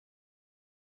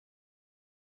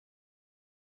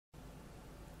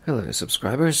Hello,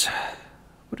 subscribers.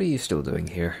 What are you still doing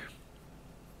here?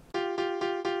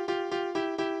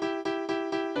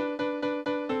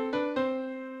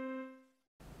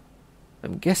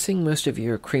 I'm guessing most of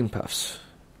you are cream puffs,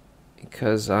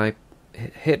 because I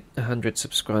hit 100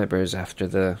 subscribers after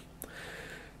the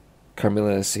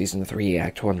Carmilla Season 3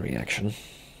 Act 1 reaction.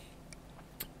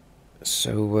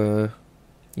 So,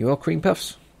 you all cream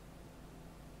puffs?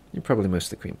 You're probably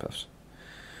mostly cream puffs.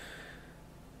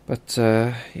 But,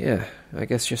 yeah, I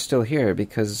guess you're still here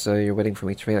because you're waiting for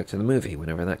me to react to the movie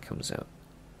whenever that comes out.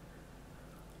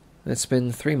 It's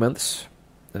been 3 months,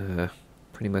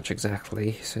 pretty much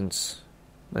exactly, since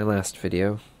my last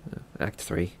video, Act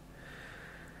 3.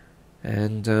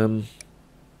 And,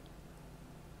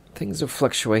 things have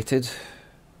fluctuated.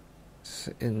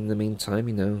 In the meantime,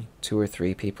 you know, 2 or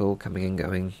 3 people coming and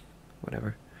going,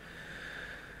 whatever.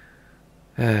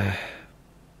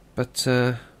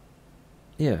 But,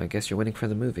 yeah, I guess you're waiting for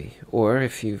the movie. Or,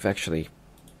 if you've actually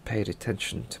paid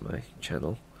attention to my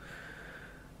channel,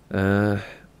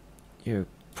 you're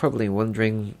probably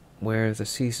wondering where the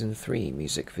Season 3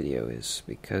 music video is,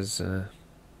 because,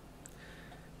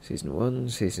 Season 1,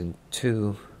 Season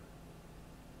 2,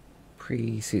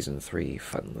 pre-Season 3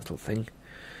 fun little thing.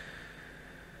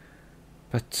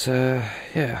 But,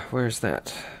 yeah, where's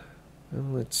that?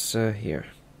 Well, it's, here.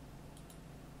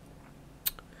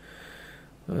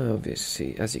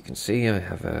 Obviously, as you can see, I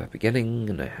have a beginning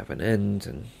and I have an end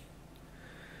and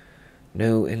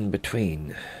no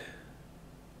in-between.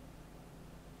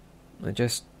 I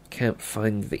just can't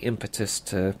find the impetus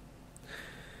to,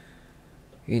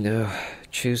 you know,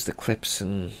 choose the clips.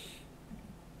 And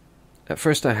at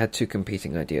first I had 2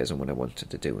 competing ideas on what I wanted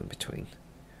to do in between.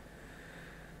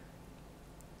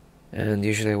 And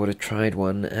usually I would have tried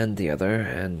one and the other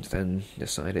and then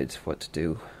decided what to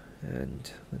do. And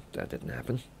that didn't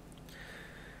happen.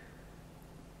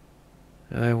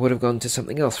 I would have gone to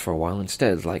something else for a while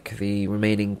instead, like the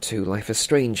remaining 2 Life is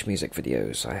Strange music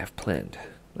videos I have planned.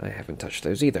 I haven't touched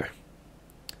those either.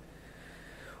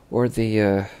 Or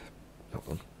the, hold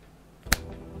on.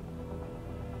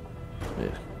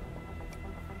 Yeah.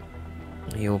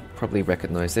 You'll probably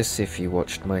recognize this if you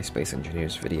watched my Space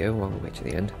Engineers video all the way to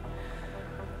the end.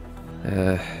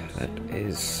 That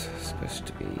is supposed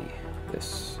to be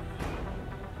this.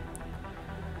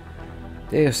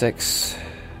 Deus Ex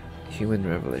Human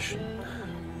Revolution.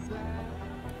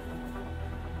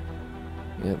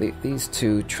 Yeah, these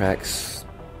 2 tracks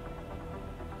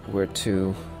were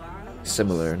too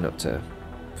similar not to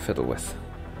fiddle with.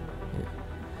 Yeah.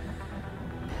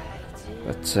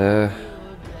 But,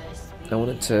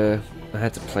 I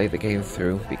had to play the game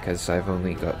through because I've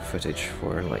only got footage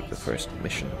for, like, the first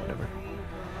mission or whatever.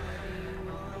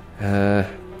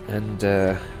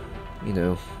 You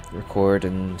know, record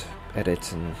and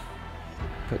edit and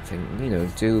put things, you know,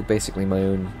 do basically my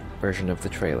own version of the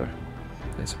trailer,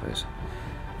 I suppose.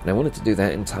 And I wanted to do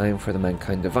that in time for the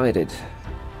Mankind Divided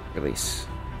release,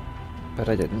 but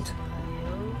I didn't.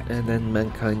 And then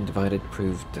Mankind Divided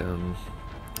proved,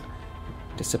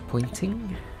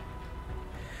 disappointing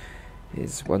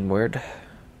is one word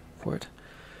for it.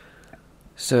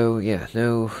 So, yeah,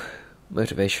 no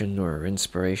motivation or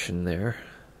inspiration there.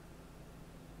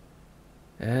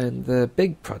 And the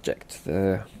big project,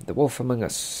 the Wolf Among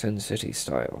Us Sin City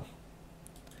style.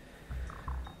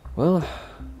 Well,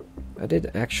 I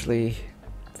did actually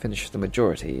finish the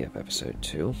majority of episode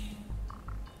 2.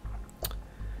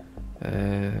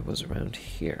 It was around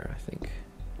here, I think.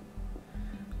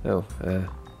 Oh,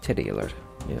 titty alert.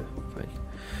 Yeah, fine.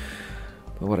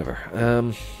 But whatever.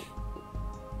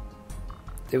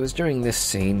 It was during this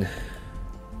scene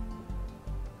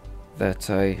that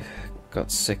I got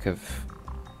sick of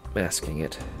masking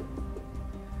it,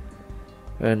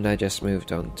 and I just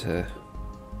moved on to,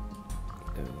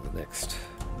 you know, the next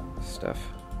stuff.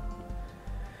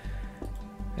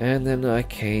 And then I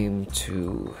came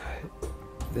to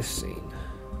this scene,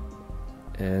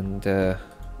 and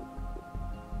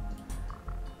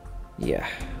yeah,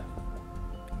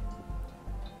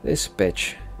 this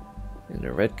bitch in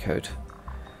a red coat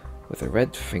with her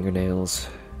red fingernails,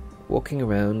 walking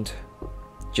around,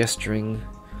 gesturing,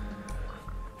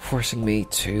 forcing me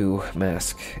to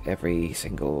mask every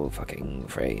single fucking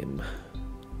frame.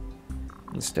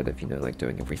 Instead of, you know, like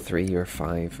doing every 3 or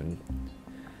 5 and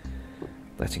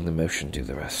letting the motion do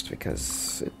the rest,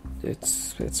 because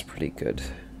it's pretty good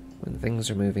when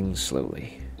things are moving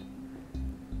slowly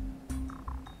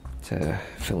to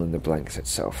fill in the blanks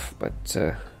itself. But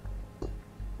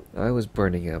I was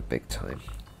burning out big time.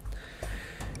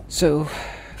 So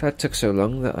that took so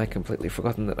long that I completely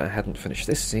forgotten that I hadn't finished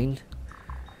this scene.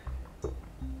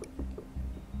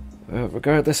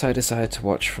 regardless, I decided to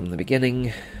watch from the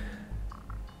beginning,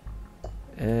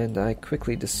 and I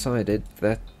quickly decided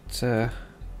that I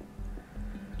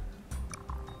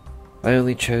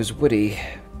only chose Woody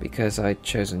because I'd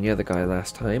chosen the other guy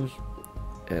last time,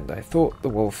 and I thought the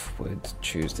wolf would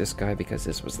choose this guy because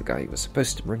this was the guy he was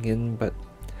supposed to bring in, but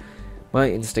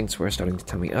my instincts were starting to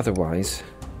tell me otherwise,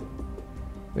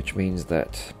 which means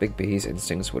that Big B's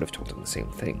instincts would have told him the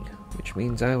same thing, which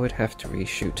means I would have to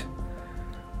reshoot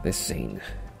this scene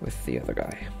with the other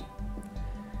guy.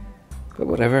 But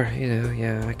whatever,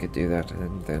 yeah, I could do that,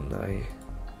 and then I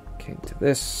came to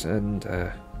this and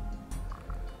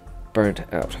burnt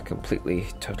out completely,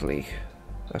 totally,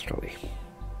 utterly.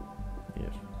 Yeah.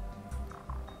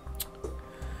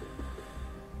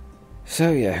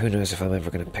 So yeah, who knows if I'm ever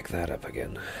going to pick that up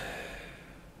again.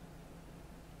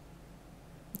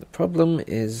 The problem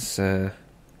is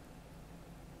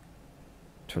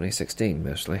 2016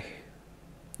 mostly.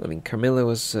 I mean, Carmilla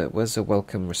was a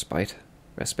welcome respite,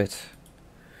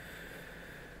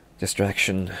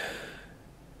 distraction,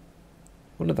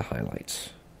 one of the highlights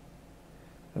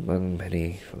among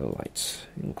many lowlights,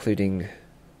 including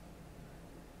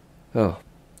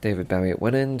David Bowie at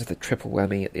one end, the triple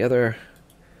whammy at the other,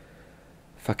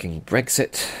 fucking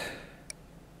Brexit.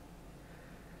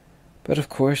 But of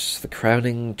course, the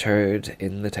crowning turd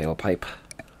in the tailpipe,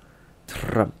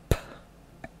 Trump.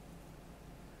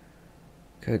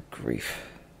 Good grief.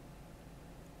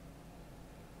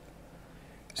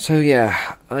 So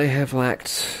yeah, I have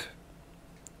lacked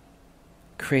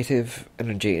creative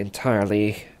energy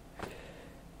entirely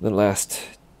the last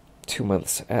 2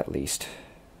 months at least.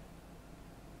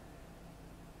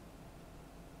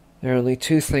 There are only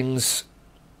two things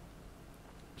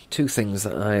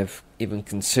that I've even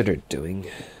considered doing.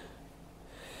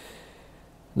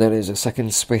 That is a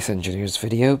second Space Engineers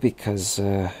video, because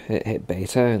it hit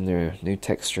beta and there are new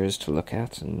textures to look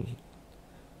at and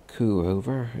coo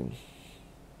over, and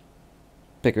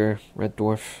bigger red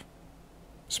dwarf,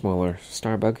 smaller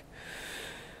starbug,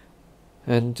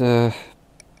 and a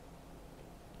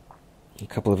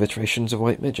couple of iterations of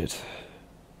white midget.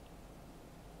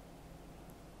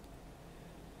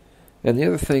 And the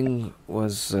other thing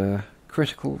was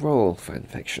Critical Role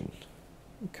fanfiction,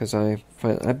 because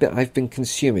I've been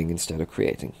consuming instead of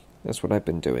creating. That's what I've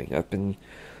been doing. I've been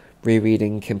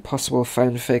rereading Kim Possible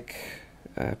fanfic,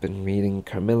 I've been reading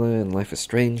Carmilla and Life is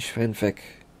Strange fanfic,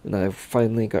 and I've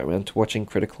finally got around to watching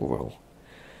Critical Role.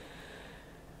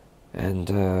 And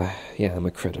yeah, I'm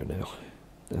a critter now,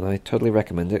 and I totally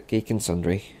recommend it. Geek and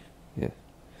Sundry, yeah.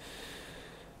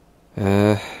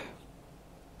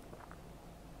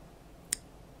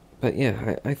 But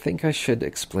yeah, I think I should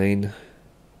explain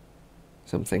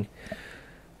something.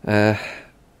 Once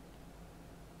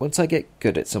I get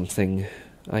good at something,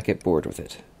 I get bored with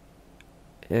it.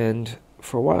 And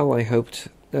for a while I hoped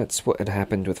that's what had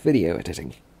happened with video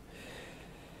editing.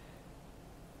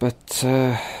 But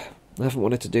I haven't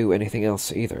wanted to do anything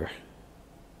else either,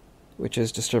 which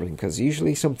is disturbing, because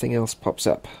usually something else pops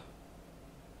up.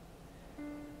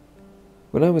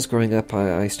 When I was growing up,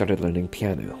 I started learning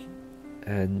piano.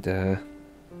 And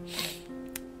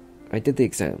I did the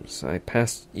exams. I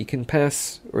passed. You can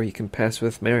pass, or you can pass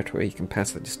with merit, or you can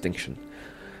pass with distinction.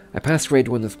 I passed grade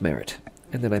 1 with merit,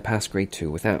 and then I passed grade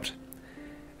 2 without.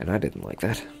 And I didn't like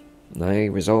that. And I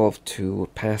resolved to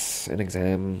pass an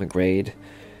exam, a grade,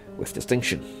 with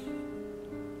distinction.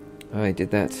 I did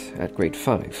that at grade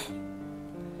 5.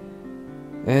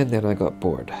 And then I got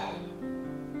bored.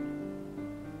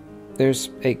 There's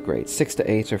 8 grades. 6 to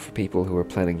 8 are for people who are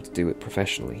planning to do it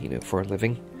professionally, for a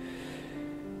living.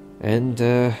 And,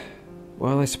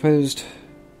 well, I supposed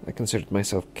I considered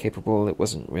myself capable. It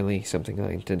wasn't really something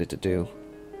I intended to do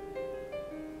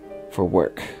for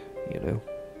work,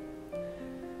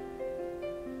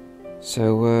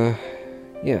 So,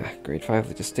 yeah, grade 5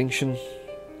 the distinction.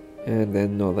 And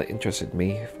then all that interested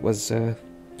me was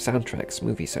soundtracks,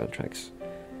 movie soundtracks.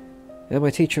 And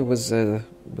my teacher was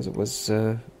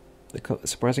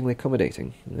surprisingly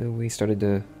accommodating. We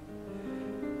started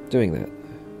doing that.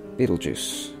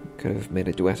 Beetlejuice. Could have made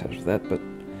a duet out of that, but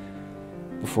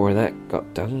before that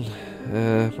got done,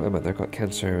 my mother got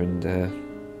cancer, and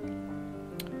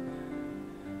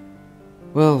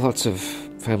well, lots of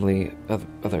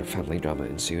other family drama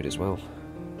ensued as well.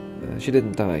 She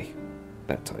didn't die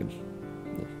that time.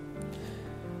 No.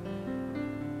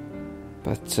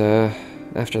 But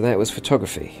after that was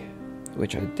photography,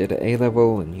 which I did at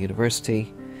A-level and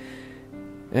university,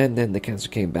 and then the cancer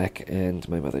came back and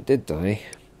my mother did die.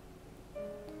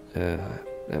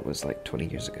 That was like 20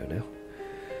 years ago now.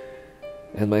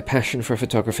 And my passion for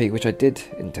photography, which I did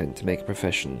intend to make a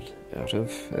profession out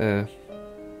of,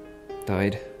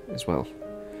 died as well.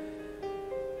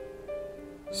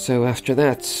 So after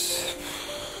that,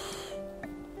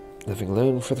 living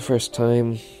alone for the first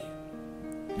time,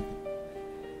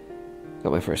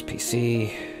 got my first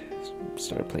PC,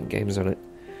 started playing games on it,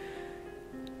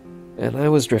 and I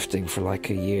was drifting for like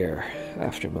a year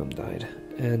after Mum died,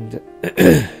 and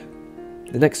the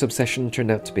next obsession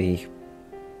turned out to be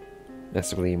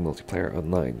massively multiplayer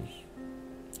online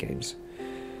games,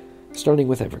 starting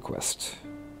with EverQuest.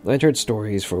 I'd heard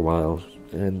stories for a while,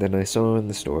 and then I saw in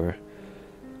the store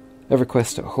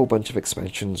EverQuest a whole bunch of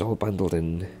expansions all bundled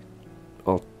in,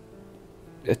 all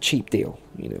a cheap deal,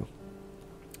 you know.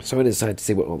 So I decided to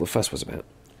see what all the fuss was about.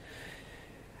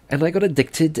 And I got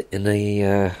addicted in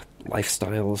a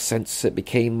lifestyle sense. It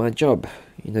became my job,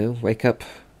 you know, wake up,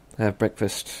 have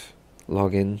breakfast,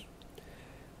 log in,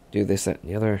 do this, that,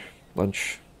 and the other,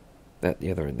 lunch, that,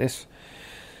 the other, and this.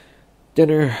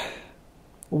 Dinner,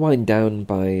 wind down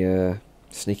by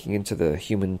sneaking into the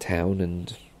human town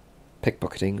and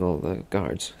pickpocketing all the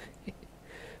guards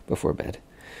before bed.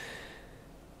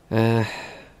 Yeah.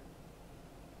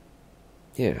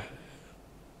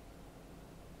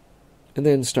 And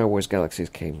then Star Wars Galaxies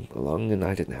came along, and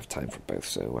I didn't have time for both,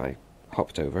 so I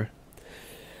hopped over.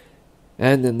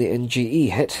 And then the NGE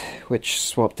hit, which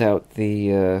swapped out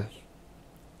the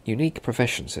unique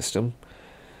profession system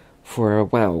for a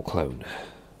WoW clone.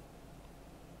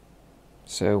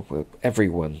 So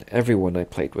everyone I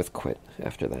played with quit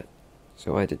after that.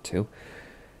 So I did too.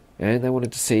 And I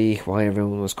wanted to see why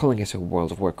everyone was calling it a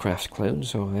World of Warcraft clone,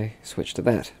 so I switched to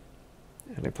that.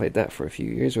 And I played that for a few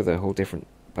years with a whole different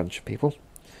bunch of people.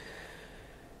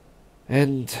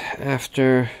 And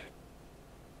after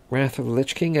Wrath of the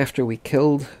Lich King, after we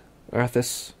killed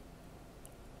Arthas,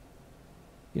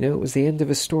 you know, it was the end of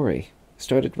his story.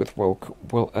 Started with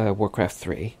Warcraft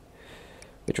 3,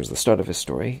 which was the start of his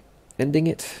story. Ending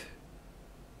it,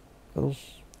 well,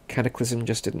 Cataclysm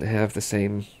just didn't have the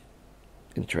same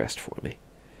interest for me.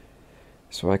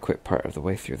 So I quit part of the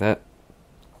way through that.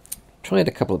 Tried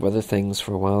a couple of other things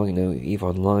for a while, you know, EVE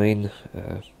Online,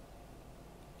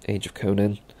 Age of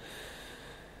Conan.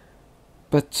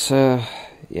 But,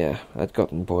 yeah, I'd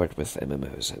gotten bored with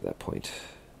MMOs at that point.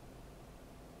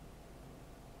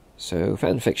 So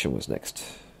fanfiction was next,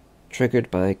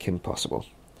 triggered by Kim Possible.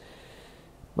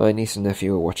 My niece and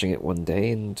nephew were watching it one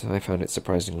day, and I found it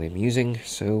surprisingly amusing,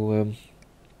 so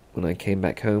when I came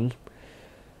back home,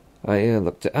 I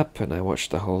looked it up, and I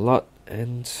watched the whole lot,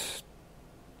 and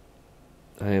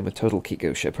I am a total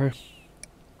Kiko shipper.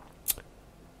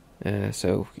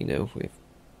 So, you know, we've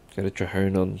got a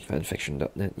Traherne on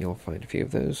fanfiction.net, you'll find a few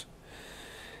of those.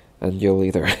 And you'll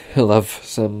either love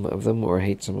some of them or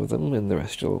hate some of them, and the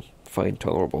rest you'll find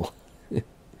tolerable.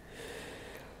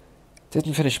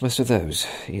 Didn't finish most of those,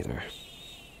 either.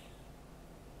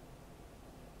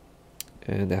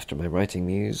 And after my writing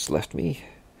muse left me,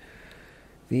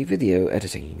 the video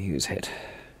editing muse hit.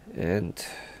 And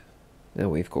now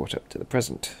we've caught up to the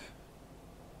present.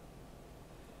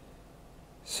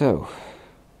 So,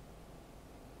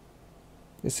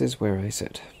 this is where I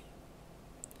sit.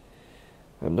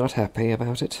 I'm not happy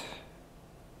about it.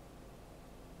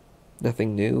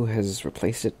 Nothing new has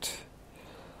replaced it.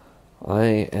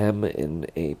 I am in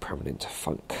a permanent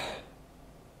funk.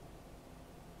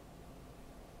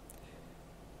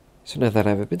 So now that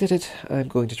I've admitted it, I'm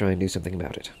going to try and do something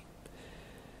about it.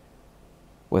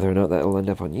 Whether or not that will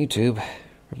end up on YouTube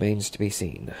remains to be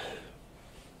seen.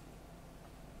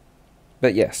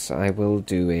 But yes, I will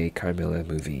do a Carmilla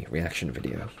movie reaction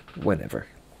video, whenever.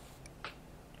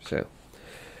 So,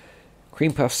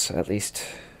 cream puffs, at least,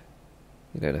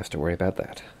 you don't have to worry about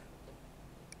that.